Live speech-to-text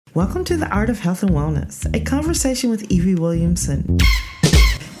Welcome to the Art of Health and Wellness, a conversation with Evie Williamson.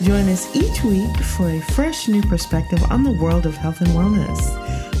 Join us each week for a fresh new perspective on the world of health and wellness.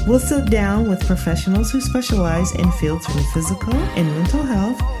 We'll sit down with professionals who specialize in fields from physical and mental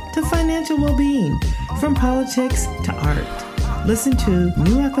health to financial well-being, from politics to art. Listen to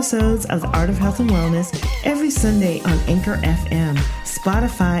new episodes of the Art of Health and Wellness every Sunday on Anchor FM,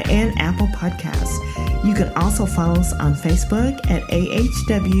 Spotify, and Apple Podcasts. You can also follow us on Facebook at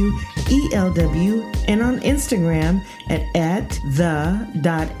AHWELW and on Instagram at the.ahw.show.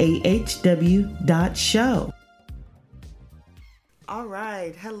 All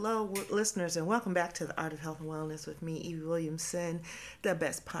right. Hello, listeners, and welcome back to the Art of Health and Wellness with me, Evie Williamson, the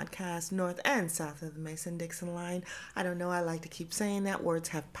best podcast north and south of the Mason-Dixon line. I don't know. I like to keep saying that. Words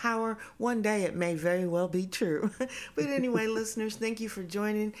have power. One day it may very well be true. But anyway, listeners, thank you for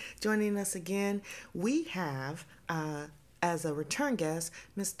joining us again. We have, as a return guest,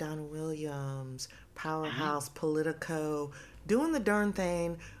 Miss Donna Williams, Powerhouse Politico, doing the darn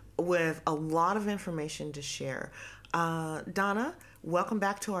thing with a lot of information to share. Donna, welcome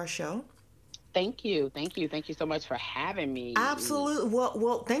back to our show. Thank you so much for having me. Absolutely.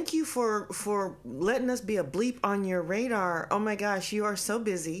 Well, thank you for letting us be a bleep on your radar. Oh my gosh, you are so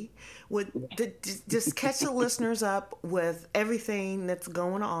busy. Just catch the listeners up with everything that's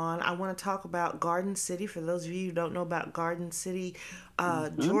going on. I want to talk about Garden City. For those of you who don't know about Garden City,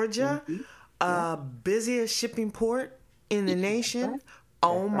 Georgia, busiest shipping port in the nation.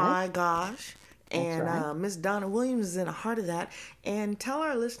 Oh my gosh. And Miss Donna Williams is in the heart of that. And tell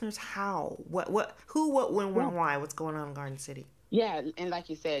our listeners how, who, what, when, why, what's going on in Garden City. Yeah, and like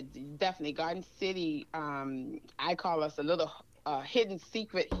you said, definitely Garden City, I call us a little hidden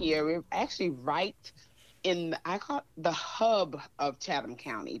secret here. We're actually right in, I call it the hub of Chatham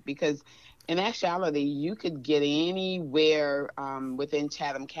County, because in actuality, you could get anywhere within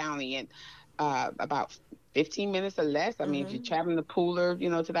Chatham County and about 15 minutes or less. I mean, if you're traveling to Pooler,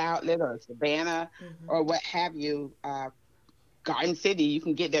 to the outlet, or Savannah, or what have you, Garden City, you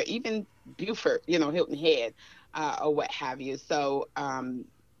can get there. Even Beaufort, Hilton Head, or what have you. So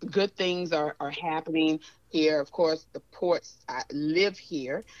good things are happening here. Of course, the ports, I live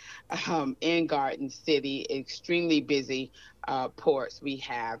here in Garden City, extremely busy ports we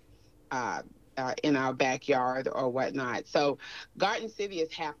have in our backyard or whatnot. So Garden City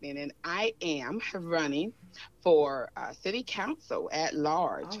is happening, and I am running for city council at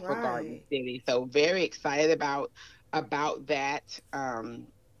large for Garden City. So very excited about that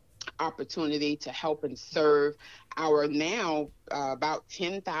opportunity to help and serve our now about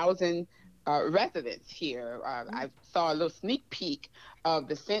 10,000 residents here. I saw a little sneak peek of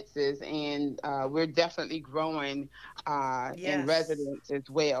the census, and we're definitely growing in residents as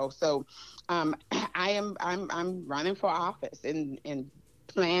well. So I'm running for office and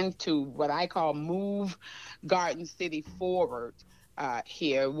plan to what I call move Garden City forward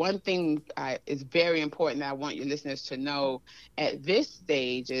here. One thing is very important that I want your listeners to know at this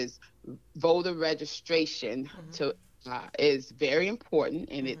stage is voter registration is very important,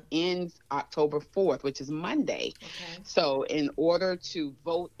 and it ends October 4th, which is Monday. Okay. So in order to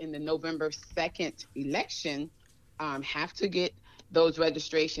vote in the November 2nd election, have to get those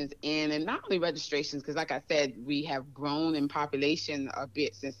registrations in, and not only registrations, because like I said, we have grown in population a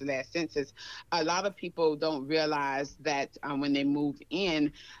bit since the last census. A lot of people don't realize that when they move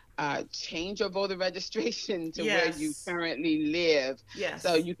in, change your voter registration to where you currently live. Yes.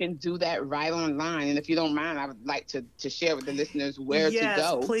 So you can do that right online. And if you don't mind, I would like to share with the listeners where to go.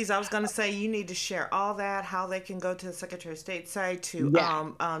 Yes, please. I was going to say you need to share all that, how they can go to the Secretary of State site to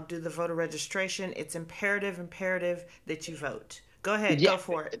do the voter registration. It's imperative that you vote. Go ahead. Go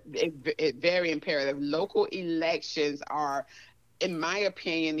for it. It's very imperative. Local elections are, in my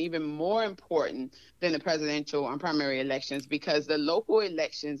opinion, even more important than the presidential and primary elections, because the local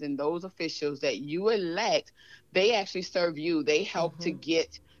elections and those officials that you elect, they actually serve you. They help to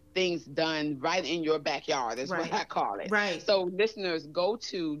get things done right in your backyard, is what I call it. Right. So listeners, go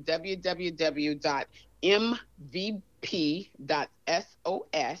to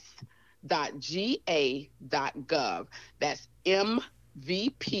www.mvp.sos.ga.gov. That's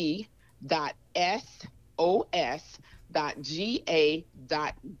mvp.sos.ga.gov.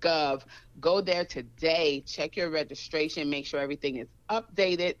 Go there today, check your registration, make sure everything is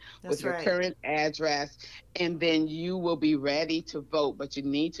updated with your current address, and then you will be ready to vote. But you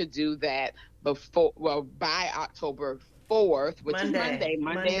need to do that by October 4th, which is Monday.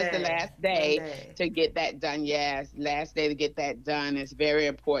 Monday is the last day to get that done. Yes, last day to get that done is very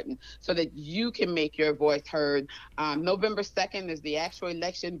important so that you can make your voice heard. November 2nd is the actual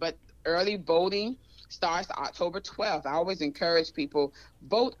election, but early voting starts October 12th. I always encourage people,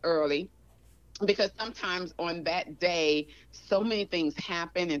 vote early, because sometimes on that day, so many things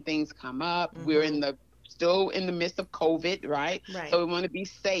happen and things come up. We're Mm-hmm. still in the midst of COVID, right? Right. So we want to be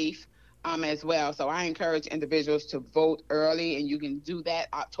safe as well. So I encourage individuals to vote early, and you can do that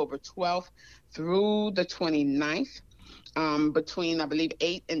October 12th through the 29th. Between, I believe,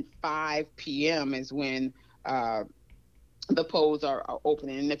 8 and 5 p.m. is when uh, the polls are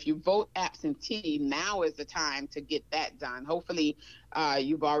opening. And if you vote absentee, now is the time to get that done. Hopefully,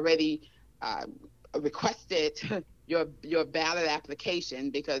 you've already uh, requested your ballot application,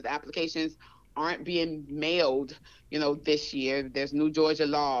 because applications aren't being mailed, this year. There's new Georgia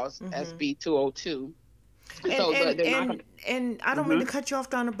laws, Mm-hmm. SB 202. And So and they're not and going and I to. don't mean to cut you off,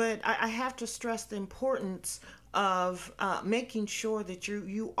 Donna, but I have to stress the importance of making sure that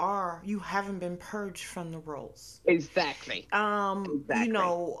you haven't been purged from the rolls. Exactly. You Exactly.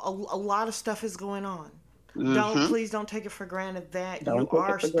 know, a lot of stuff is going on. Hmm. Please don't take it for granted that you Don't take it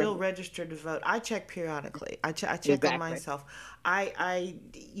are for still granted. registered to vote. I check periodically. I check on Exactly. myself.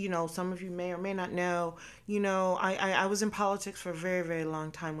 Some of you may or may not know, I was in politics for a very, very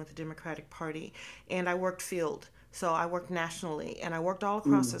long time with the Democratic Party, and I worked field. So I worked nationally and I worked all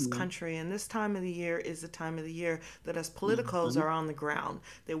across this Hmm. country. And this time of the year is the time of the year that us politicos Hmm. are on the ground,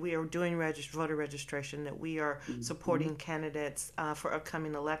 that we are doing voter registration, that we are Hmm. supporting candidates for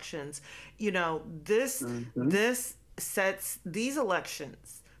upcoming elections. You know, this Hmm. this sets these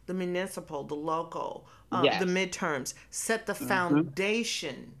elections, the municipal, the local, the Yes. midterms, set the Hmm.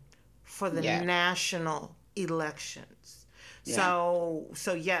 foundation for the Yes. national elections. Yeah.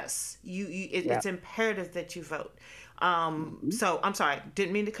 So yes, Yeah. it's imperative that you vote. Hmm. So I'm sorry,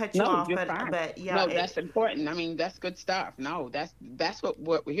 didn't mean to cut you No, off, you're fine. but yeah, No, that's important. I mean, that's good stuff. No, that's what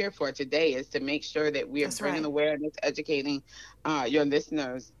we're here for today, is to make sure that we are that's bringing right. awareness, educating your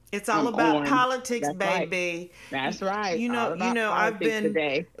listeners It's all about on. politics, That's right. baby. That's right. All You about know, I've politics been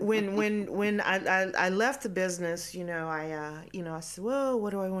today. when I left the business. I said, well, what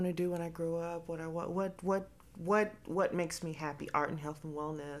do I want to do when I grow up? What makes me happy? Art and health and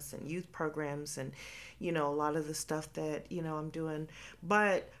wellness and youth programs and a lot of the stuff that I'm doing.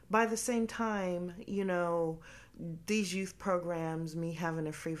 But by the same time, these youth programs, me having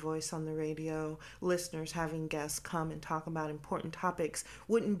a free voice on the radio, listeners having guests come and talk about important topics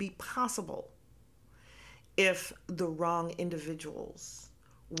wouldn't be possible if the wrong individuals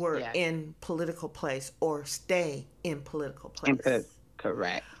were Yes. in political place or stay in political Input. place,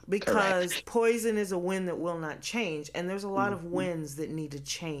 Correct. because Correct. poison is a wind that will not change, and there's a lot of Hmm. winds that need to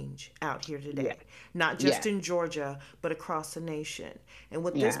change out here Yeah. today, not just Yeah. in Georgia but across the nation. And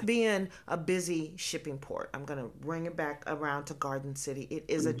with this Yeah. being a busy shipping port, I'm going to bring it back around to Garden City. It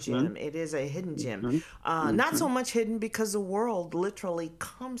is a Hmm. gem. It is a hidden gem. Hmm. Not Hmm. so much hidden because the world literally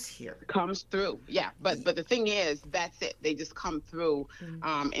comes here. Comes through. Yeah, but the thing is, that's it. They just come through.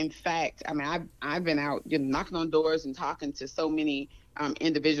 In fact, I mean, I've been out, knocking on doors and talking to so many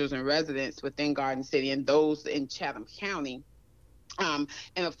individuals and residents within Garden City and those in Chatham County. And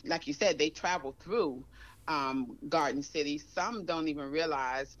like you said, they travel through Garden City. Some don't even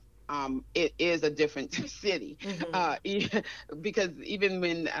realize it is a different city, Mm-hmm. because even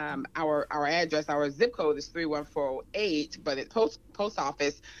when our address, our zip code is 31408, but at post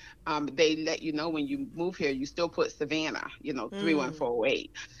office, they let you know when you move here, you still put Savannah, Mm.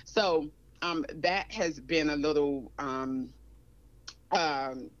 31408. So that has been a little um,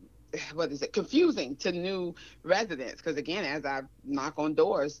 what is it, confusing to new residents, because again, as I knock on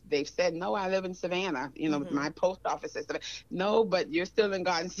doors, they've said, no, I live in Savannah, Mm-hmm. my post office is Savannah. No, but you're still in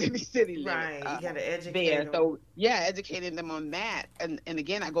Garden City limits Right. You got to educate there. them. So yeah, educating them on that. And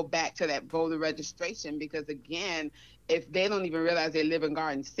again, I go back to that voter registration, because again, if they don't even realize they live in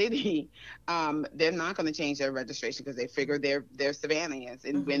Garden City, they're not going to change their registration, because they figure they're Savannahans,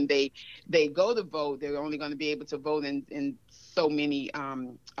 and Mm-hmm. when they go to vote, they're only going to be able to vote in so many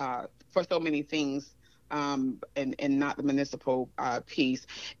for so many things, and not the municipal piece.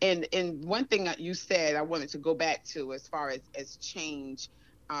 And one thing that you said, I wanted to go back to, as far as change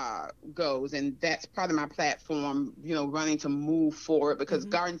goes, and that's part of my platform, running to move forward, because Mm-hmm.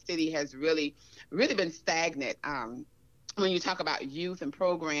 Garden City has really been stagnant. When you talk about youth and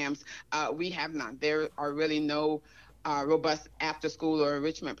programs, we have none. There are really no robust after school or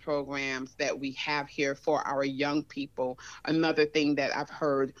enrichment programs that we have here for our young people. Another thing that I've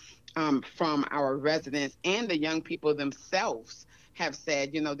heard from our residents and the young people themselves have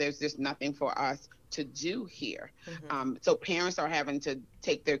said, there's just nothing for us to do here. Mm-hmm. So parents are having to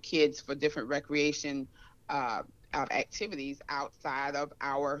take their kids for different recreation activities outside of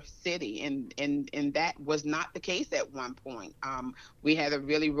our city, and that was not the case at one point. We had a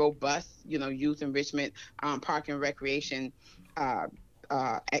really robust, youth enrichment, park and recreation uh,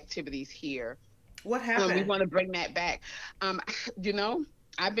 activities here, What and we happened? want to bring that back. Um, you know,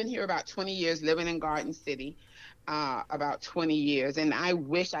 I've been here about 20 years, living in Garden City, about 20 years, and I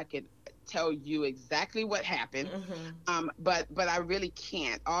wish I could tell you exactly what happened, Hmm. but I really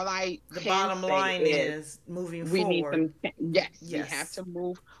can't. All I The can bottom say line is is moving we need forward. some. Yes, we have Yes. to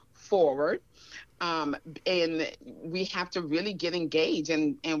move forward, um, and we have to really get engaged,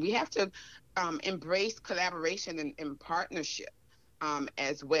 and we have to embrace collaboration and partnership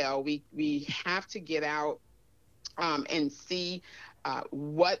as well. We have to get out and see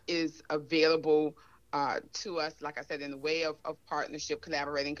what is available to us, like I said, in the way of partnership,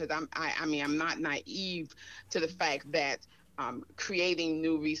 collaborating. Because I mean, I'm not naive to the fact that creating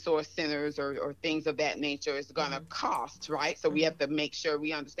new resource centers or things of that nature is going to Hmm. cost, right? So we Hmm. have to make sure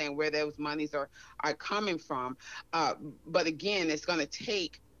we understand where those monies are coming from. Uh, but again, it's going to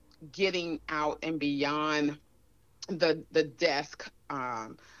take getting out and beyond the desk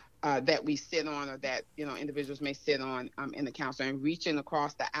that we sit on, or that individuals may sit on in the council, and reaching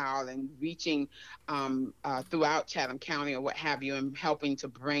across the aisle and reaching throughout Chatham County or what have you, and helping to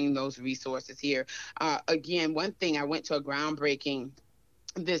bring those resources here. Again, one thing, I went to a groundbreaking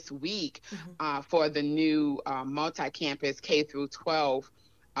this week Hmm. for the new multi-campus K through 12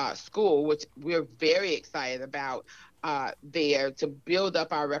 school, which we're very excited about there, to build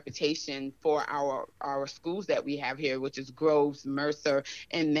up our reputation for our schools that we have here, which is Groves, Mercer,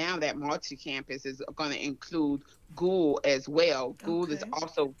 and now that multi-campus is going to include Gould as well. Gould is Okay.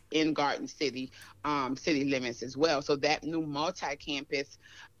 also in Garden City, city limits as well. So that new multi-campus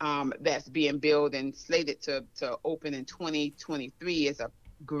that's being built and slated to open in 2023 is a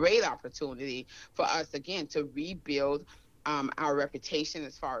great opportunity for us again to rebuild our reputation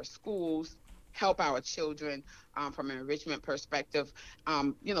as far as schools, help our children from an enrichment perspective,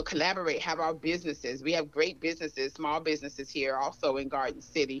 collaborate, have our businesses. We have great businesses, small businesses here also in Garden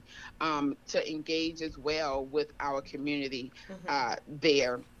City, to engage as well with our community Hmm.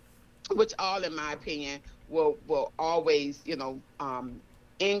 there, which all, in my opinion, will always,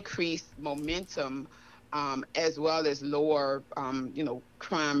 increase momentum, as well as lower,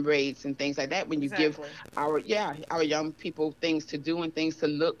 crime rates and things like that. When you give Exactly. our young people things to do and things to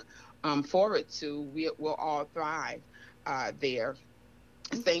look forward to, we'll all thrive there.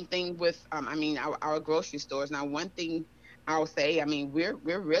 Same thing with, I mean, our grocery stores. Now, one thing I'll say, I mean, we're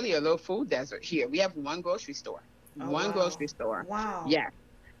really a little food desert here. We have one grocery store, Oh, one wow. grocery store. Wow. Yeah,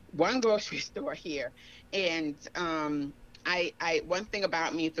 one grocery store here. And I one thing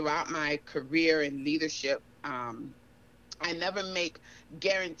about me throughout my career in leadership, I never make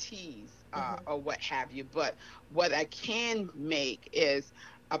guarantees Hmm. or what have you, but what I can make is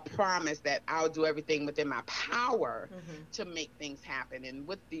a promise that I'll do everything within my power Hmm. to make things happen. And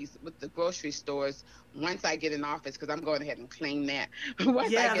with the grocery stores, once I get in office, because I'm going ahead and claim that,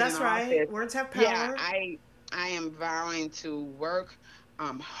 once I Yeah, get in that's right. office, Words have yeah, power. I am vowing to work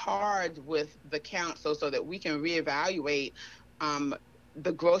hard with the council so that we can reevaluate um,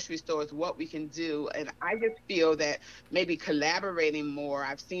 the grocery stores, what we can do. And I just feel that maybe collaborating more.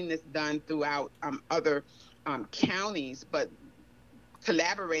 I've seen this done throughout other counties, but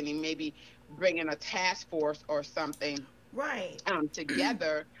collaborating, maybe bringing a task force or something Right.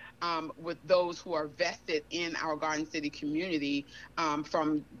 together with those who are vested in our Garden City community,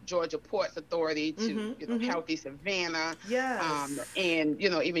 from Georgia Ports Authority to Hmm. Hmm. Healthy Savannah, Yes. and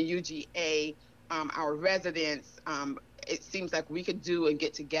even UGA, our residents. It seems like we could do and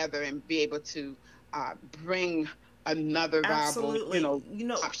get together and be able to bring another viable, Absolutely.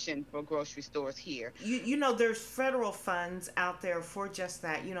 option for grocery stores here. There's federal funds out there for just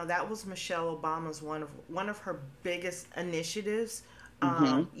that. That was Michelle Obama's one of her biggest initiatives.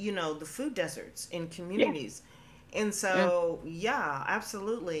 Hmm. The food deserts in Yeah, communities, and yeah, so yeah,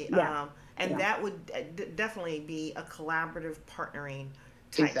 absolutely. yeah, And yeah. that would definitely be a collaborative partnering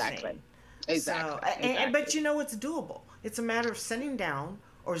type Exactly, thing. So, exactly, but exactly. it's doable. It's a matter of sitting down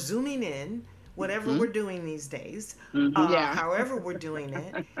or zooming in, whatever Hmm. we're doing these days, Yeah, however we're doing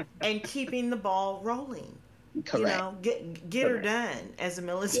it, and keeping the ball rolling. correct. Get her Correct. done, as the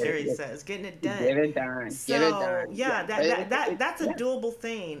Get it, military says, getting it get done. it done. Get it So done. Yeah. yeah, But that's a yeah. doable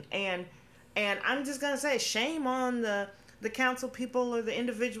thing, and I'm just gonna say, shame on the council people or the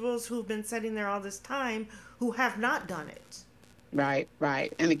individuals who've been sitting there all this time who have not done it. Right.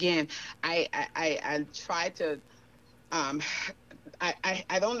 Right. And again, I try to um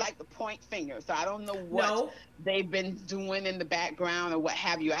I don't like to point fingers, so I don't know what No, they've been doing in the background or what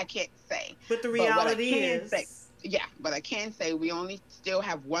have you. I can't say, but the but what I reality can say, is. yeah, but I can say we only still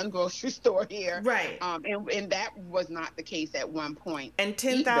have one grocery store here, Right. and that was not the case at one point And either.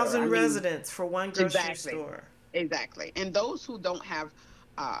 I 10,000 mean, residents for one grocery exactly. store. Exactly. And those who don't have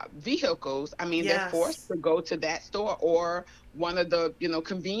vehicles, I mean, they're forced Yes. to go to that store or one of the,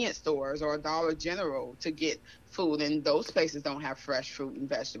 convenience stores or Dollar General to get food. And those places don't have fresh fruit and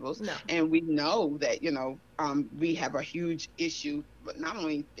vegetables. No. And we know that, we have a huge issue, but not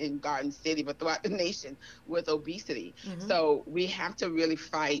only in Garden City, but throughout the nation with obesity. Mm-hmm. So we have to really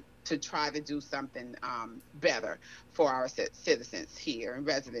fight to try to do something better for our citizens here and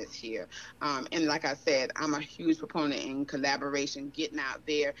residents here. And like I said, I'm a huge proponent in collaboration, getting out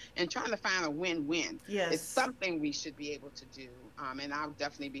there and trying to find a win-win. It's Yes. something we should be able to do. And I'll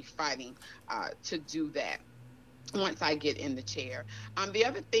definitely be fighting to do that once I get in the chair. The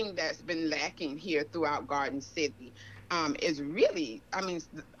other thing that's been lacking here throughout Garden City is really, I mean,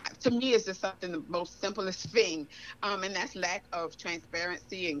 to me, it's just something the most simplest thing, and that's lack of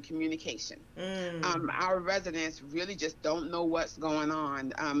transparency and communication. Mm. Our residents really just don't know what's going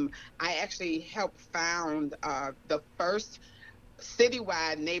on. I actually helped found the first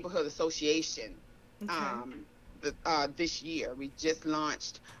citywide neighborhood association Okay. um, this year. We just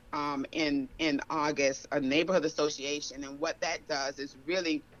launched in August a neighborhood association, and what that does is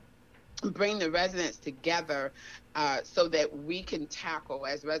really bring the residents together so that we can tackle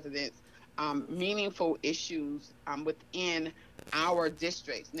as residents meaningful issues within our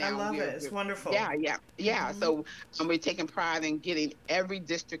districts. I Now love it. It's wonderful. yeah. Mm-hmm. So we're taking pride in getting every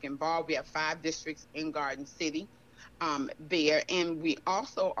district involved. We have 5 districts in Garden City there, and we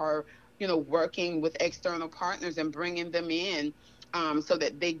also are working with external partners and bringing them in so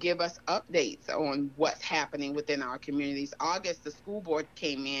that they give us updates on what's happening within our communities. August, the school board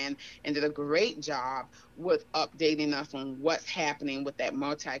came in and did a great job with updating us on what's happening with that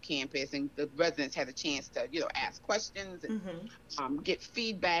multi-campus, and the residents had a chance to, ask questions and Mm-hmm. get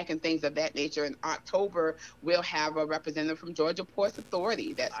feedback and things of that nature. In October, we'll have a representative from Georgia Ports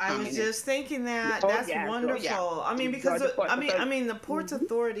Authority that's I was coming in. just thinking that Oh that's yeah, oh yeah, wonderful. I mean, because Georgia Ports I Authority. mean, the Ports Mhm.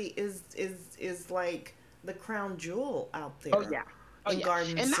 Authority is like the crown jewel out Oh there yeah. Oh in yeah.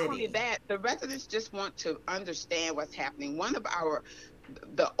 Garden And not only City. that, the residents just want to understand what's happening. One of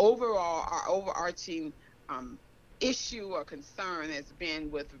the overall, our overarching um, issue or concern has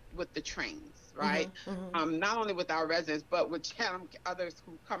been with the trains, right? Mm-hmm. Mm-hmm. Not only with our residents, but with others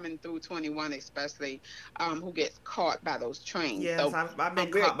who coming through 21, especially who gets caught by those trains. Yes, So I've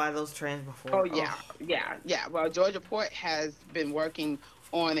been we're caught by those trains oh before. Oh, yeah, yeah, yeah. Well, Georgia Port has been working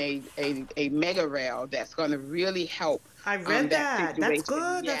on a mega rail that's going to really help I read that that. That's situation.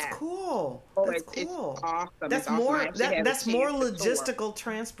 good. That's Yeah. cool. Oh, That's it's cool. awesome. It's That's awesome. I more actually had a that's more chance to tour logistical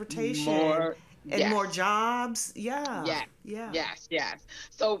transportation more. and more Yes. jobs. Yeah. Yes, Yeah. yes.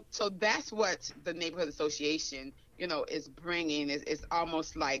 So that's what the neighborhood association, is bringing. It's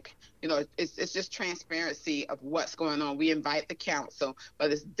almost like, it's just transparency of what's going on. We invite the council,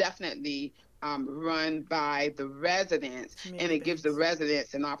 but it's definitely run by the residents, and Community it gives the based.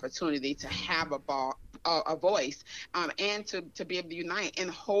 residents an opportunity to have a voice, and to be able to unite and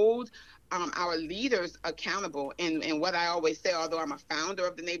hold our leaders accountable. And what I always say, although I'm a founder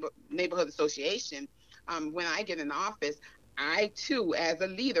of the neighborhood association, when I get in office, I too, as a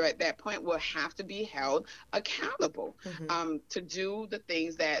leader at that point, will have to be held accountable Mm-hmm. to do the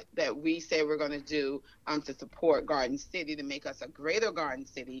things that we say we're going to do to support Garden City, to make us a greater Garden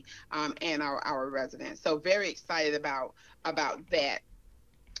City, and our residents. So very excited about that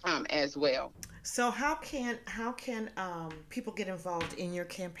as well. So how can people get involved in your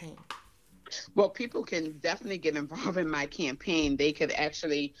campaign? Well, people can definitely get involved in my campaign. They could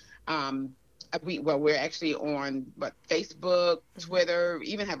actually, we're actually on Facebook, Hmm. Twitter,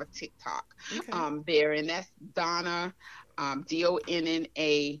 even have a TikTok Okay. there, and that's Donna, Donna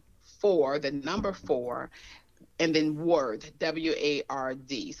 4, the number 4, and then Word,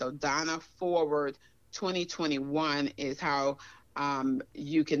 WARD. So Donna Forward 2021 is how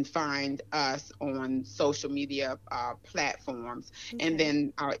you can find us on social media platforms. And Okay.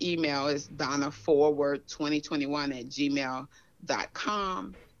 then our email is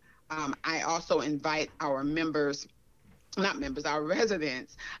donnaforward2021@gmail.com. I also invite our members, not members, our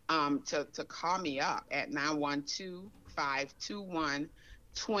residents, to call me up at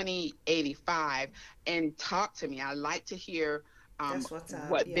 912-521-2085 and talk to me. I like to hear That's what's up.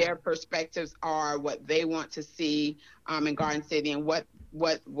 what Yeah. their perspectives are, what they want to see in Garden City, and what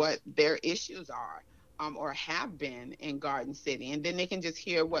their issues are. or have been in Garden City. And then they can just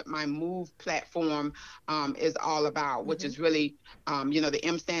hear what my Move platform is all about, which Mm-hmm. is really, the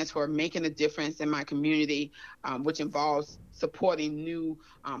M stands for making a difference in my community, which involves supporting new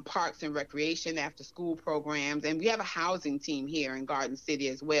parks and recreation after school programs. And we have a housing team here in Garden City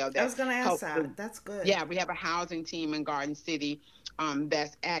as well I that was going to ask helps that. to, That's good. yeah, we have a housing team in Garden City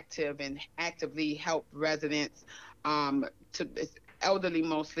that's active and actively help residents to it's elderly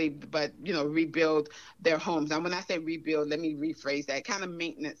mostly, but rebuild their homes. Now, when I say rebuild, let me rephrase that kind of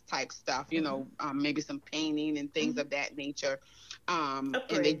maintenance type stuff. Mm-hmm. Maybe some painting and things Mm-hmm. of that nature. And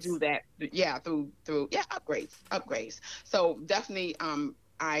they do Upgrades. that, yeah, through yeah, upgrades. So definitely,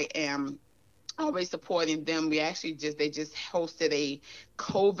 I am always supporting them. They just hosted a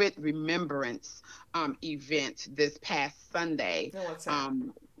COVID remembrance event this past Sunday. No, what's that?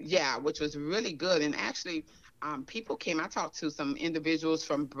 Yeah, which was really good. And actually, people came. I talked to some individuals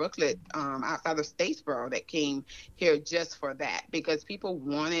from Brooklyn, outside of Statesboro, that came here just for that because people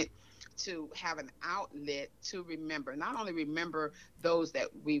wanted to have an outlet to remember, not only remember those that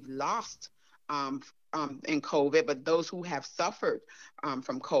we've lost um, in COVID, but those who have suffered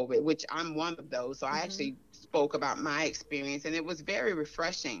from COVID, which I'm one of those. So I Mm-hmm. actually spoke about my experience, and it was very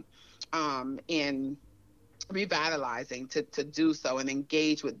refreshing in revitalizing to do so and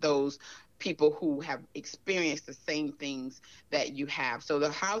engage with those people who have experienced the same things that you have. So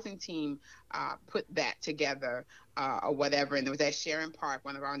the housing team put that together or whatever, and it was at Sharon Park,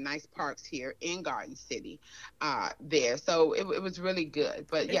 one of our nice parks here in Garden City there. So it was really good.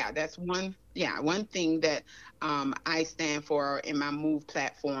 But It, yeah, that's one thing that I stand for in my Move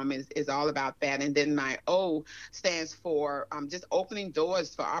platform is all about that. And then my O stands for just opening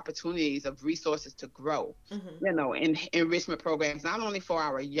doors for opportunities of resources to grow, mm-hmm. in enrichment programs, not only for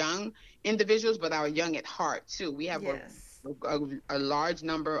our young individuals, but our young at heart too. We have Yes. a large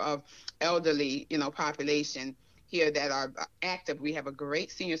number of elderly, population here that are active. We have a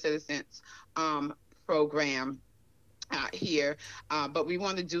great senior citizens program here, but we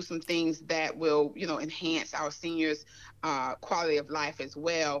want to do some things that will, enhance our seniors' quality of life as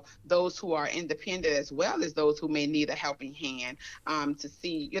well. Those who are independent, as well as those who may need a helping hand to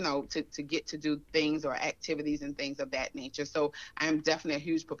see, to get to do things or activities and things of that nature. So I'm definitely a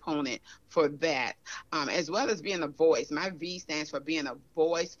huge proponent for that, as well as being a voice. My V stands for being a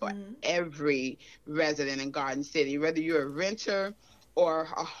voice for Mm-hmm. every resident in Garden City, whether you're a renter or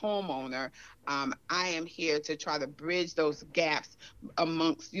a homeowner. I am here to try to bridge those gaps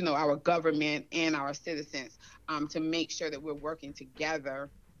amongst, our government and our citizens, to make sure that we're working together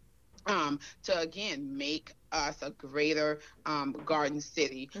to again make us a greater Garden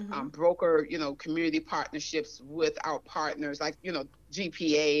City, Mm-hmm. broker, community partnerships with our partners like,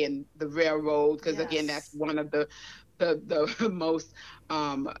 GPA and the railroad, because again, that's Yes. one of the most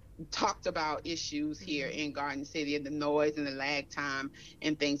um, talked about issues here Mm-hmm. in Garden City, and the noise and the lag time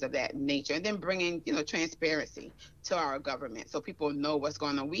and things of that nature. And then bringing, transparency to our government so people know what's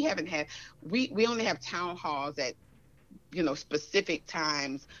going on. We only have town halls at specific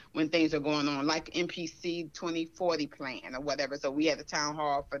times when things are going on, like NPC 2040 plan or whatever. So we had a town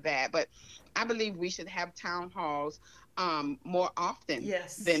hall for that. But I believe we should have town halls more often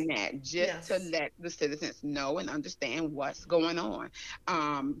Yes. than that, just to Yes. let the citizens know and understand what's going on,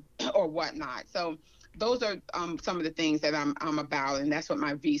 or whatnot. So those are some of the things that I'm about, and that's what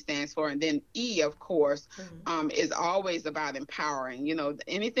my V stands for. And then E, of course, Mm-hmm. is always about empowering.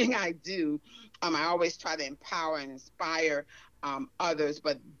 Anything I do, I always try to empower and inspire others,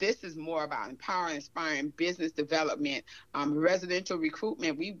 but this is more about empowering, inspiring business development, residential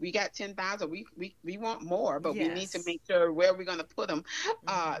recruitment. We got 10,000. We want more, but we need to Yes. make sure where we're going to put them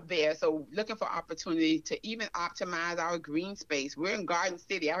Mm-hmm. there. So looking for opportunity to even optimize our green space. We're in Garden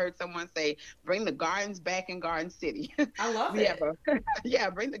City. I heard someone say, bring the gardens back in Garden City. I love We have it. yeah,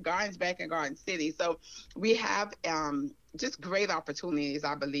 bring the gardens back in Garden City. So we have just great opportunities,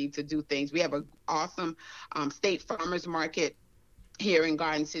 I believe, to do things. We have an awesome state farmers market here in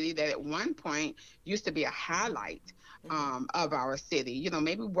Garden City that at one point used to be a highlight Mm-hmm. of our city.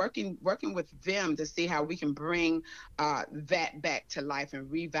 Maybe working with them to see how we can bring that back to life and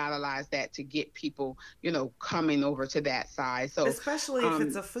revitalize that to get people, coming over to that side. So Especially if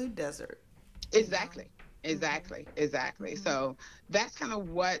it's um, a food desert, you know. exactly, Mm-hmm. exactly. Mm-hmm. So that's kind of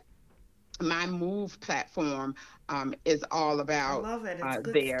what my Move platform is all I about love it. It's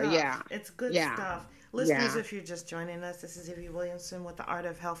good there. stuff. Yeah, It's good yeah, stuff. Listeners, yeah. if you're just joining us, this is Evie Williamson with the Art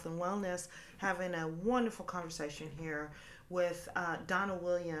of Health and Wellness, having a wonderful conversation here with Donna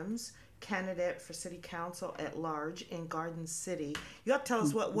Williams. candidate for city council at large in Garden City. You have to tell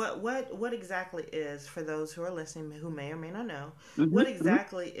us what exactly is, for those who are listening who may or may not know, what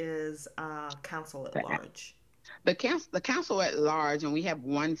exactly is council at large? The council at large, and we have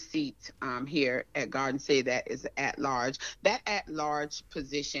one seat here at Garden City that is at large. That at large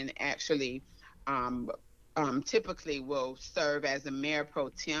position actually typically will serve as a mayor pro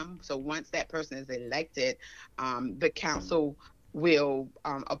tem. So once that person is elected, the council will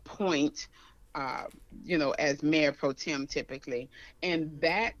appoint, uh, as mayor pro tem typically. And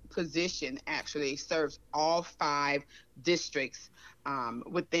that position actually serves all 5 districts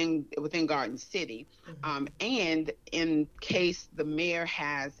within Garden City. And in case the mayor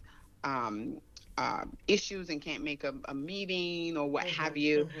has um, issues and can't make a meeting or what have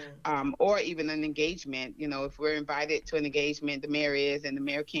you, or even an engagement, if we're invited to an engagement, the mayor is, and the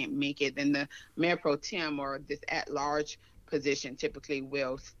mayor can't make it, then the mayor pro tem or this at-large position typically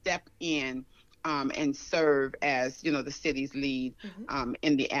will step in and serve as, the city's lead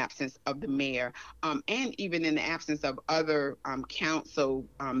in the absence of the mayor, and even in the absence of other council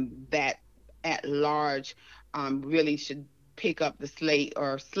that at large really should pick up the slate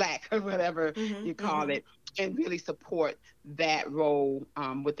or slack or whatever you call it, and really support that role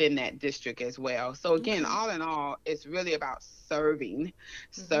within that district as well. So again, all in all, it's really about serving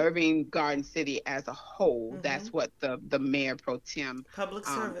Garden City as a whole. That's what the mayor pro tem Public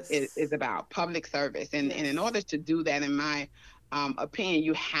service is about, public service. And in order to do that, in my opinion,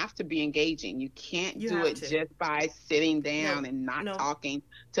 you have to be engaging. You can't do it just by sitting down and not talking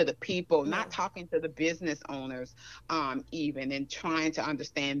to the people, not talking to the business owners, even, and trying to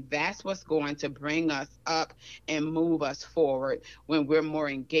understand that's what's going to bring us up and move us forward when we're more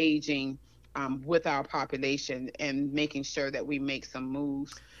engaging with our population and making sure that we make some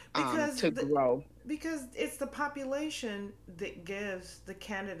moves to grow. Because it's the population that gives the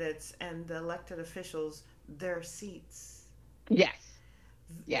candidates and the elected officials their seats. Yes.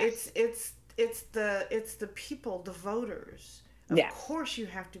 It's the people, the voters. Of course you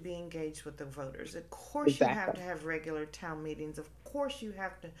have to be engaged with the voters. Of course you have to have regular town meetings. Of course you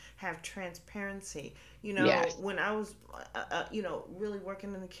have to have transparency. When I was really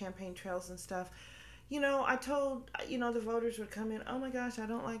working in the campaign trails and stuff, I told, the voters would come in, oh my gosh, I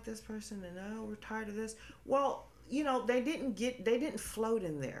don't like this person, and oh, we're tired of this. Well, they didn't float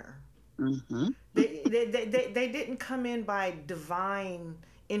in there. They didn't come in by divine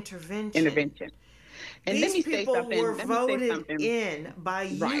intervention. And these people were voted in by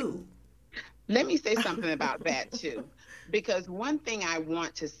you. Let me say something about that too, because one thing I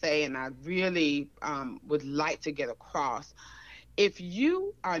want to say, and I really would like to get across, if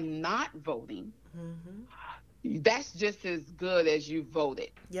you are not voting, that's just as good as you voted.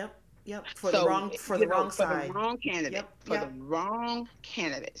 Yep. For the wrong side. For the wrong candidate. The wrong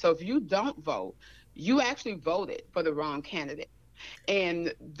candidate. So if you don't vote, you actually voted for the wrong candidate.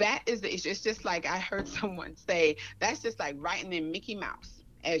 And that is the issue. It's just like I heard someone say, that's just like writing in Mickey Mouse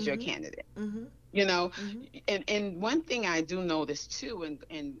as your candidate. And one thing I do notice too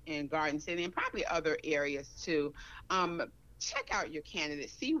in Garden City and probably other areas too, check out your candidate,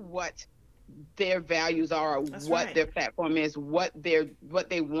 see what their values are, their platform is, what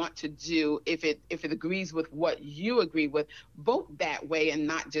they want to do. If it agrees with what you agree with, vote that way and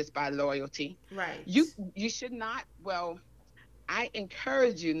not just by loyalty. Right. You should not. Well, I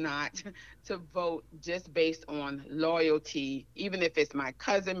encourage you not to vote just based on loyalty, even if it's my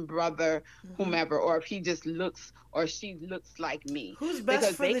cousin, brother, whomever, or if he just looks or she looks like me. Who's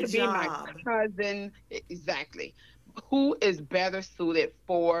best for the job? Because they could be my cousin. Exactly. Who is better suited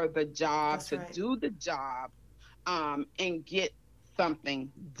for the job, do the job, and get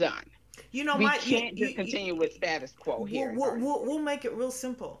something done. We can't just continue with status quo here. We'll make it real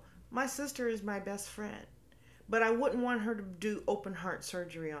simple. My sister is my best friend, but I wouldn't want her to do open heart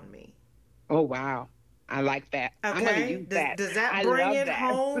surgery on me. Oh, wow. I like that. Okay. I'm going to use that. Does that bring it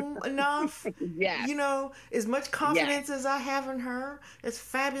home enough? Yes. As much confidence as I have in her, as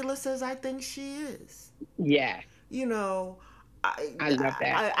fabulous as I think she is. Yes. I love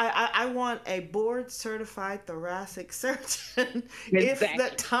that. I want a board-certified thoracic surgeon if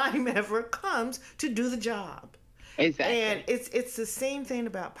the time ever comes to do the job. Exactly. And it's the same thing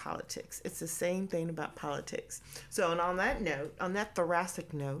about politics. So, and on that note, on that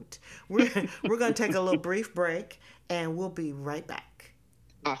thoracic note, we're going to take a little brief break, and we'll be right back.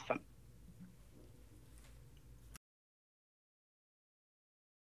 Awesome.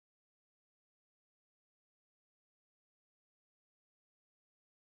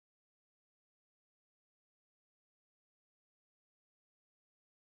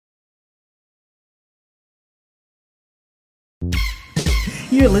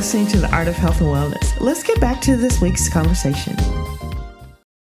 You're listening to The Art of Health and Wellness. Let's get back to this week's conversation.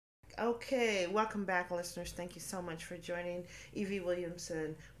 Okay, welcome back, listeners. Thank you so much for joining Evie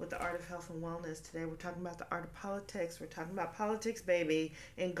Williamson with The Art of Health and Wellness. Today we're talking about the art of politics. We're talking about politics, baby,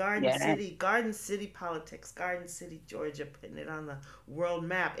 in Garden City politics, Garden City, Georgia, putting it on the world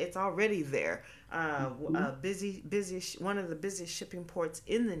map. It's already there. Busy, one of the busiest shipping ports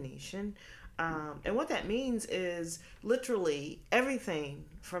in the nation. And what that means is literally everything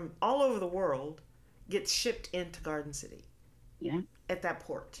from all over the world gets shipped into Garden City. Yeah. At that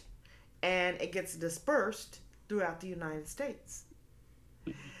port. And it gets dispersed throughout the United States.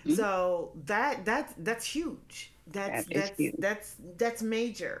 Mm-hmm. So that's huge. That's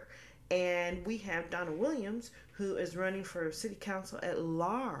major. And we have Donna Williams, who is running for city council at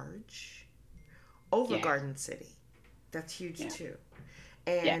large over Garden City. That's huge too.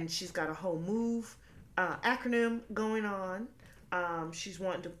 And she's got a whole MOVE acronym going on. She's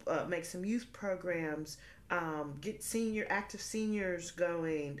wanting to make some youth programs, get active seniors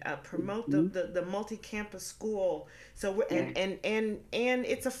going, promote the multi-campus school. So we're, and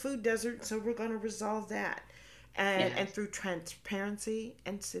it's a food desert, so we're going to resolve that. And through transparency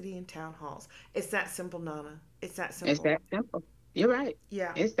and city and town halls. It's that simple, Nana. It's that simple. It's that simple. You're right.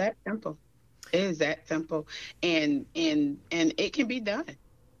 Yeah. It's that simple. It is that simple. And it can be done.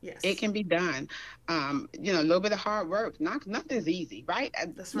 Yes. It can be done. A little bit of hard work. Nothing's easy, right?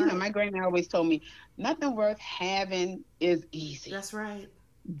 That's right. My grandma always told me, nothing worth having is easy. That's right.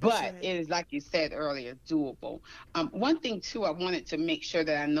 But it is, like you said earlier, doable. One thing, too, I wanted to make sure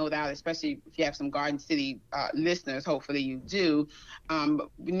that I note out, especially if you have some Garden City listeners, hopefully you do,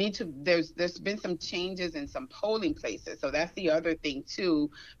 we need to, there's been some changes in some polling places. So that's the other thing, too,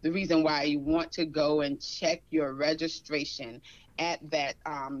 the reason why you want to go and check your registration at that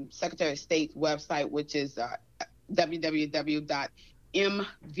Secretary of State's website, which is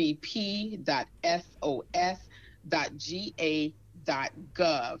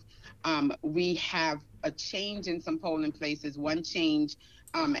www.mvp.sos.ga.gov. We have a change in some polling places. One change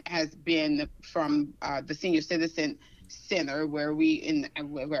has been from the Senior Citizen Center where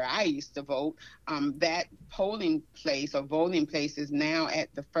I used to vote. That polling place or voting place is now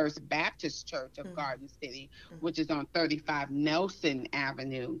at the First Baptist Church of Garden City, which is on 35 Nelson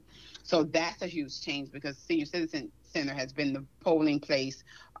Avenue. So that's a huge change because Senior Citizen Center has been the polling place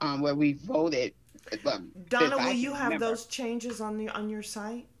where we voted. Donna, will you have those changes on your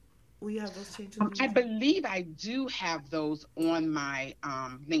site? Will you have those changes? I believe I do have those on my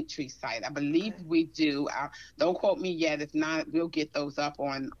Linktree site. I believe we do. Don't quote me yet. If not, we'll get those up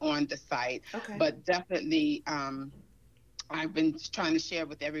on the site. Okay. But definitely, I've been trying to share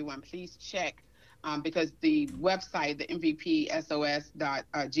with everyone. Please check because the website, the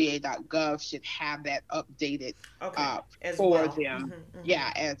mvpsos.ga.gov, should have that updated for them.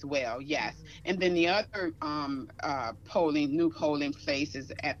 Yeah, as well. Yes. And then the other new polling place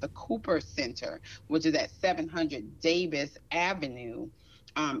is at the Cooper Center, which is at 700 Davis Avenue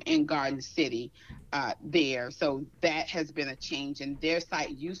in Garden City there. So that has been a change. And their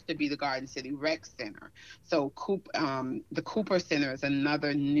site used to be the Garden City Rec Center. So the Cooper Center is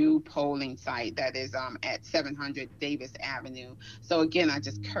another new polling site that is at 700 Davis Avenue. So again, I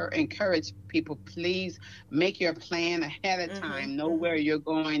just encourage people, please make your plan ahead of time. Know where you're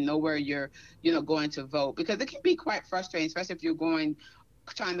going, know where you're going to vote, because it can be quite frustrating, especially if you're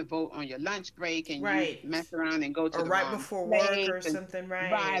trying to vote on your lunch break and you mess around and go to the right wrong before place work or something,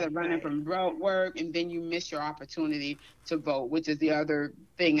 or running from work, and then you miss your opportunity to vote, which is the other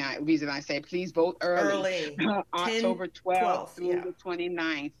reason I say please vote early. October 12th through the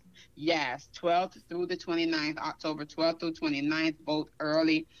 29th. Yes, 12th through the 29th, October 12th through 29th, vote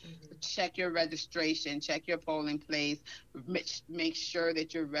early. Check your registration, check your polling place, make sure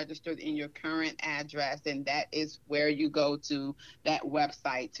that you're registered in your current address, and that is where you go to that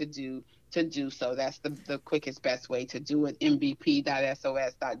website to do so. That's the quickest, best way to do it,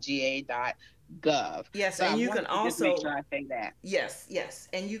 mvp.sos.ga.gov. Yes, so and you can also make sure I say that. Yes,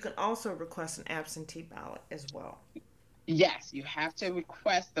 and you can also request an absentee ballot as well. Yes, you have to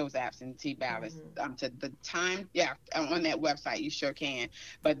request those absentee ballots to the time. Yeah, on that website, you sure can.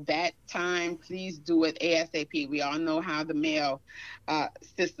 But that time, please do it ASAP. We all know how the mail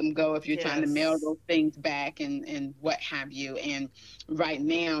system go if you're trying to mail those things back and what have you. And right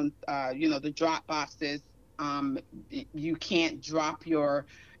now, the drop boxes, you can't drop your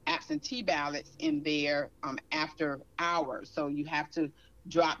absentee ballots in there after hours. So you have to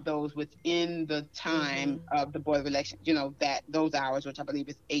drop those within the time of the Board of Elections, those hours, which I believe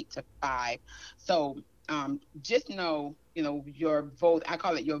is 8 to 5. So just know, your vote. I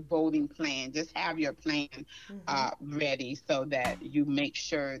call it your voting plan. Just have your plan Mm-hmm. ready so that you make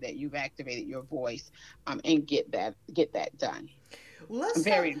sure that you've activated your voice, and get that done. Well, let's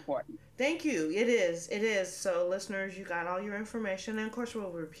Very talk. important. Thank you. It is. It is. So, listeners, you got all your information, and of course,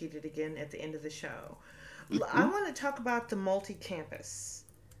 we'll repeat it again at the end of the show. I Hmm. want to talk about the multi-campus.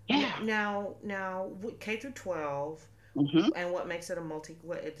 Yeah. Now, K through 12, Hmm. and what makes it a multi?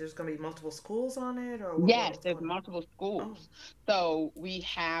 What, there's going to be multiple schools on it, or Yes, what's there's going on? multiple Oh, schools. So we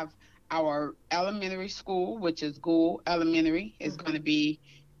have our elementary school, which is Gould Elementary, is going mm-hmm. to be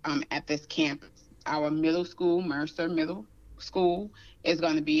at this campus. Our middle school, Mercer Middle School, is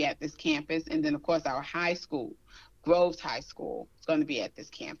going to be at this campus. And then, of course, our high school, Groves High School, is going to be at this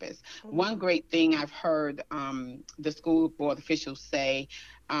campus. Oh, One wow. great thing I've heard the school board officials say,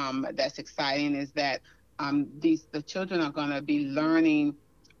 that's exciting, is that the children are going to be learning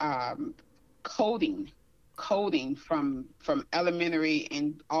um, coding from elementary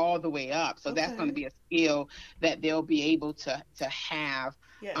and all the way up. So that's going to Okay. be a skill that they'll be able to have,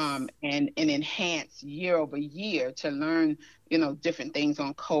 Yes. and enhance year over year to learn, different things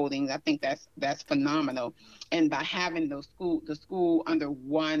on coding. I think that's phenomenal. And by having the school under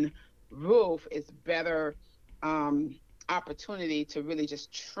one roof is better opportunity to really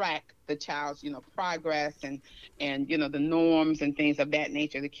just track the child's, progress, and the norms and things of that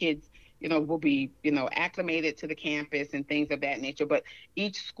nature. The kids, will be, acclimated to the campus and things of that nature. But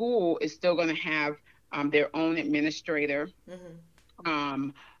each school is still going to have their own administrator, Mm-hmm.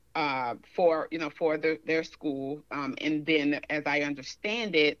 um, for their school. And then, as I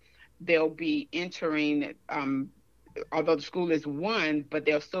understand it, they'll be entering, although the school is one, but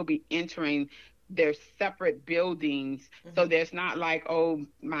they'll still be entering their separate buildings. So Mm-hmm. there's not like, oh,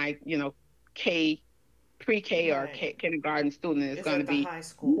 my, K pre-K or Right. kindergarten student is It's going to at the be high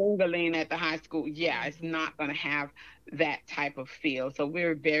school. mingling at the high school. Yeah, it's Mm-hmm. not going to have that type of feel. So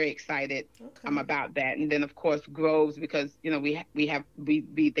we're very excited Okay. about that. And then, of course, Groves, because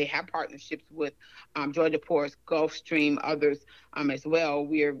they have partnerships with Georgia Ports, Gulfstream, others as well.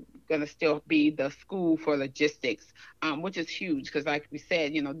 We're going to still be the school for logistics, which is huge because, like we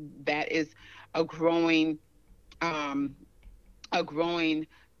said, that is a growing um,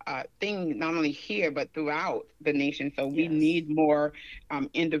 thing, not only here but throughout the nation. So we Yes. need more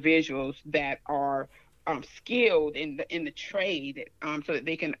individuals that are skilled in the trade, so that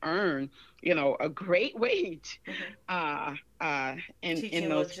they can earn, a great wage, Mm-hmm. uh, uh, in Teaching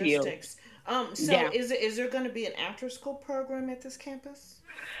those fields. logistics. So Yeah. is there going to be an after school program at this campus?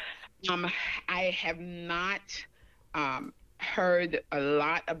 Um, I have not heard a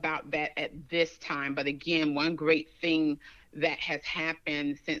lot about that at this time, but again, one great thing that has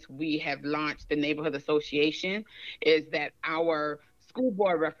happened since we have launched the neighborhood association is that our school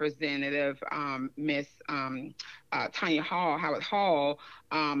board representative, Miss Tanya Howard Hall,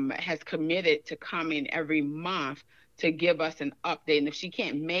 has committed to coming every month to give us an update. And if she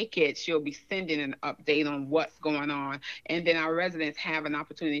can't make it, she'll be sending an update on what's going on, and then our residents have an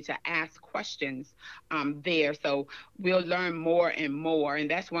opportunity to ask questions there. So we'll learn more and more. And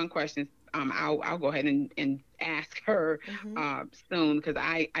that's one question I'll go ahead and ask her Mm-hmm. soon, because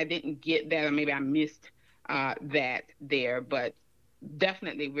I didn't get that, or maybe I missed that there. But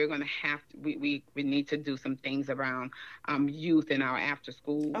definitely we're going to have to, we need to do some things around youth in our after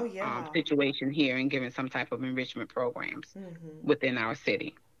Oh school yeah. situation here, and giving some type of enrichment programs Mm-hmm. within our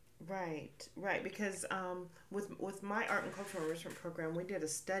city. Right. Right. Because with my art and cultural enrichment program, we did a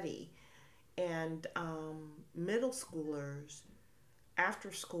study, and middle schoolers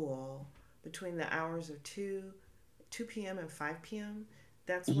after school between the hours of 2 p.m. and 5 p.m.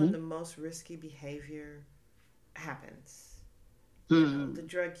 That's when Hmm. the most risky behavior happens. You know, the Hmm.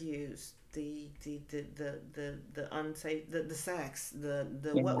 drug use, the unsafe, the sex, the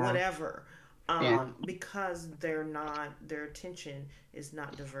Yeah. whatever, Yeah. because their attention is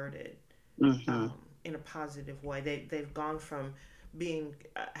not diverted Hmm. in a positive way. They've gone from being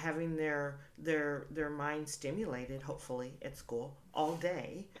having their mind stimulated, hopefully at school all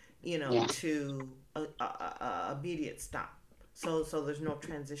day, Yeah. to a immediate stop. So there's no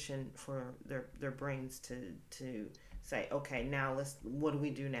transition for their brains to say, okay, now what do we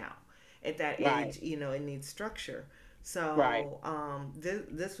do now? At that Right. age, it needs structure. Right. So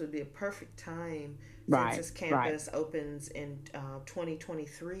this would be a perfect time, since Right. this Right. campus opens in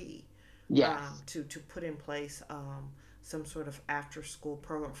 2023, Yes. to put in place some sort of after school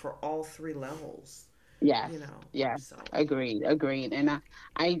program for all three levels. Yes. You know, Yes. so Agreed. Agreed. And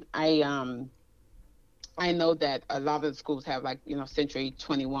I know that a lot of the schools have, like, Century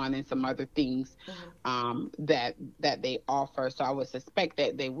 21 and some other things mhm. that they offer. So I would suspect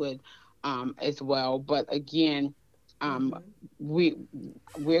that they would as well. But again, um, Mm-hmm. we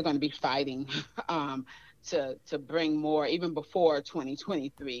we're going to be fighting um, to bring more even before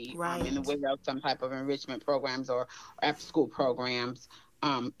 2023 in the Right. way of some type of enrichment programs or after school programs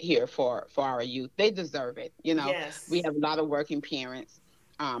here for our youth. They deserve it. We Yes. have a lot of working parents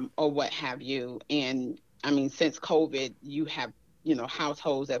or what have you, and I mean since COVID, you have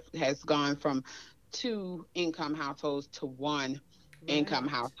households that has gone from two income households to one income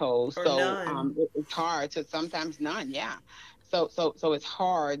Right. household. Or So none. it's hard to sometimes none. Yeah. So it's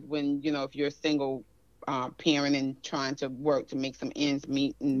hard when if you're a single parent and trying to work to make some ends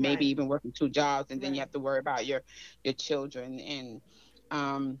meet and maybe Right. even working two jobs, and then you Right. have to worry about your children. And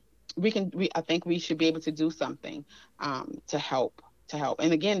um, we I think we should be able to do something to help.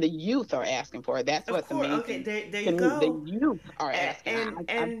 And again, the youth are asking for it. That's Of what's course. Okay, amazing there to you me. The go. youth are And asking. and I've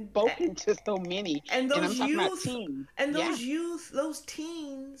and spoken to so many, and and those I'm talking about youth teens. and Yeah, those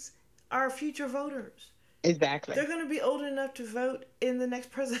teens are future voters. exactly. They're going to be old enough to vote in the next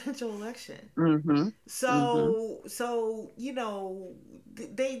presidential election. Mhm. Mhm. So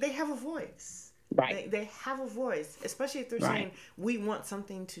they have a voice. Right. They have a voice, especially if they're Right. saying we want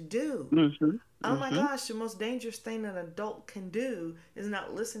something to do. Mhm. Oh my Mhm. gosh, the most dangerous thing an adult can do is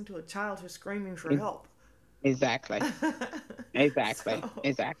not listen to a child who's screaming for help. Exactly. Exactly. so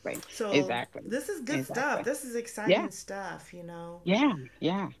Exactly. so Exactly. this is good stuff. Exactly. This is Yeah. exciting stuff. Yeah.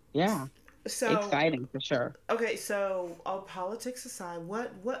 Yeah. Yeah. So Exciting for sure. okay, so all politics aside,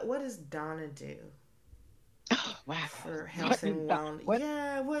 what does Donna do Oh, wow. for What health is and that? wellness? What?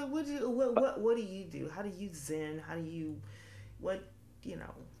 Yeah, what do you do? How do you zen? How do you what you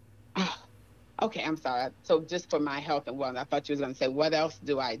know? Oh, okay, I'm sorry. So just for my health and wellness, I thought you was going to say, what else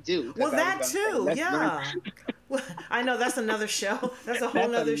do I do? Because Well, I was that going to say, too. let's learn. Yeah. Well, I know that's another show. That's a whole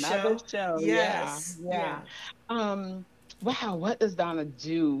That's nother another show. show. Yeah. Yes. Yeah. Yeah. Um, wow. What does Donna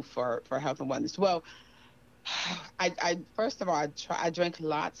do for health and wellness? Well, I first of all, I drink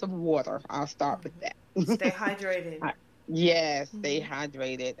lots of water. I'll start with Hmm. that. Stay hydrated. Yes, stay Hmm.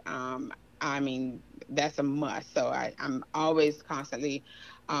 hydrated. I mean, that's a must. So I'm always constantly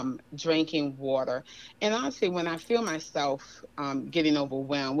drinking water. And honestly, when I feel myself getting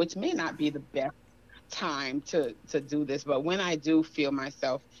overwhelmed, which may not be the best time to do this, but when I do feel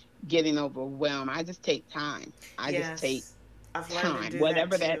myself getting overwhelmed, I just take time. I just take Yes. I've learned to time, do that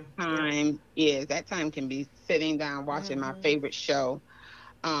whatever that too. Yep. time is. That time can be sitting down watching my Hmm. favorite show,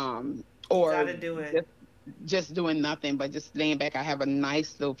 um, You or got to do it. just doing nothing but just laying back. I have a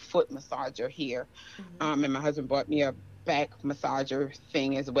nice little foot massager here, Hmm. and my husband bought me a back massager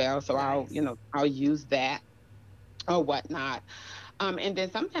thing as well. So Nice. I'll use that or whatnot. And then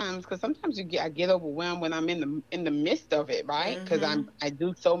sometimes, because sometimes I get overwhelmed when I'm in the midst of it, right? Because Hmm. I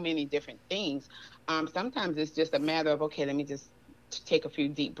do so many different things. Sometimes it's just a matter of, okay, let me just take a few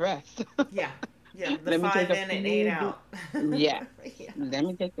deep breaths. Yeah. Yeah. The Let me take five a in and eight few deep, out. yeah. Yeah. Let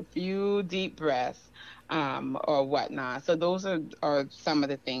me take a few deep breaths, or whatnot. So those are some of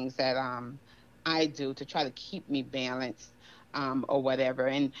the things that I do to try to keep me balanced, or whatever.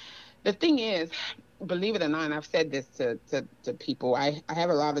 And the thing is, believe it or not, and I've said this to people, I have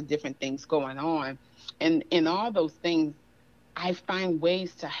a lot of different things going on. And in all those things, I find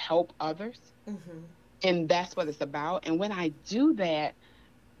ways to help others. Hmm. And that's what it's about. And when I do that,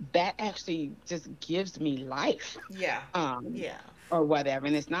 that actually just gives me life. Yeah. Um, Yeah. or whatever.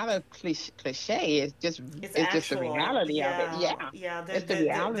 And it's not a cliche. It's It's just the actual. reality of it. Yeah. Yeah. Yeah. It's the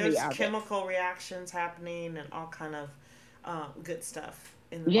reality There's of it. chemical reactions happening and all kind of good stuff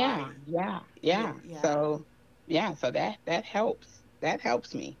in the Yeah. body. Yeah. Yeah. Yeah. Yeah. So yeah, so that helps. That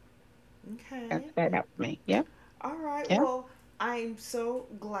helps me. Okay. That helps me. Yep. All right. Yep. Well, I'm so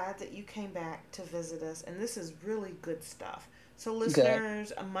glad that you came back to visit us, and this is really good stuff. So, Good.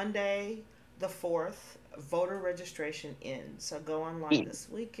 listeners, Monday the 4th, voter registration ends. So, go online Yeah. this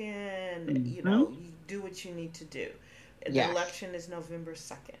weekend. Mm-hmm. You do what you need to do. The Yes. election is November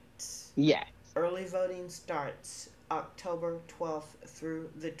 2nd. Yes. Early voting starts October 12th through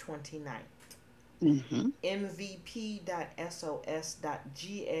the 29th. Mm-hmm. mvp.sos.ga.gov.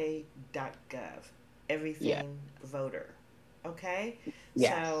 Yeah. Everything voter. Okay?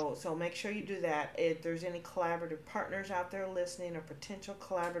 Yes. So make sure you do that. If there's any collaborative partners out there listening or potential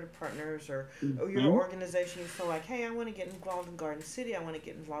collaborative partners or your Mm-hmm. organization you feel like, hey, I want to get involved in Garden City, I want to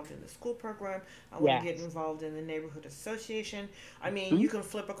get involved in the school program, I want to get Yes. involved in the neighborhood association. I mean, Mm-hmm. you can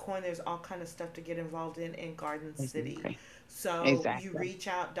flip a coin. There's all kind of stuff to get involved in Garden City. Exactly. So you Exactly. reach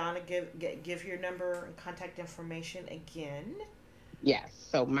out, Donna, give your number and contact information again. Yes.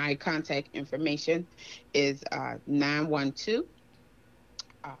 So my contact information is 912.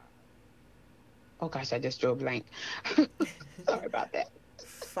 Uh, oh gosh, I just drew a blank. Sorry about that.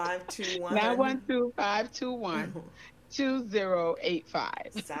 521.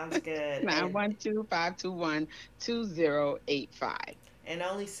 912-521-2085. Sounds good. 912-521-2085. And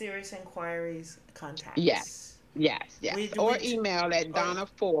only serious inquiries, contact Yes. us. Yes. Or email at Donna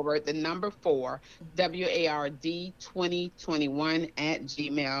Forward, the number 4,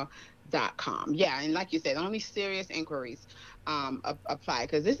 WARD2021@gmail.com. Yeah, and like you said, only serious inquiries apply,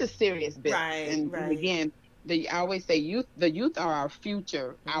 because this is serious business. Right, and again, I always say the youth are our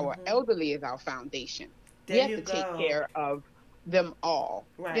future. Our elderly is our foundation. We have to take care of them all,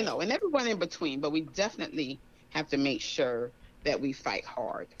 and everyone in between, but we definitely have to make sure that we fight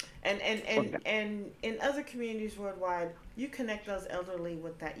hard. And in other communities worldwide, you connect those elderly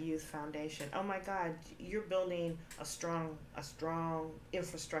with that youth foundation. Oh my God, you're building a strong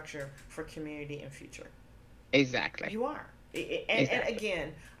infrastructure for community and future. Exactly. You are. And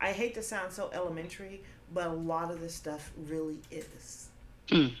again, I hate to sound so elementary, but a lot of this stuff really is.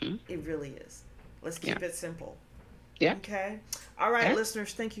 Mm-hmm. It really is. Let's keep it simple. Yeah. Okay. All right,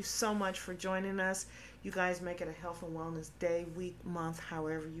 listeners, thank you so much for joining us. You guys make it a health and wellness day, week, month,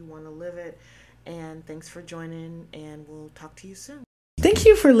 however you want to live it. And thanks for joining, and we'll talk to you soon. Thank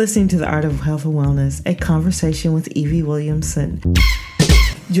you for listening to The Art of Health and Wellness, a conversation with Evie Williamson.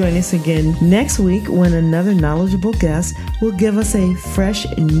 Join us again next week when another knowledgeable guest will give us a fresh,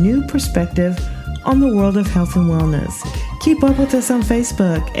 new perspective on the world of health and wellness. Keep up with us on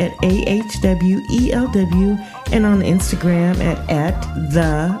Facebook at AHWELW and on Instagram at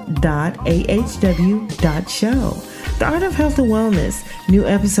the.ahw.show. The Art of Health and Wellness. New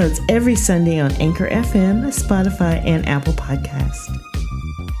episodes every Sunday on Anchor FM, Spotify, and Apple Podcasts.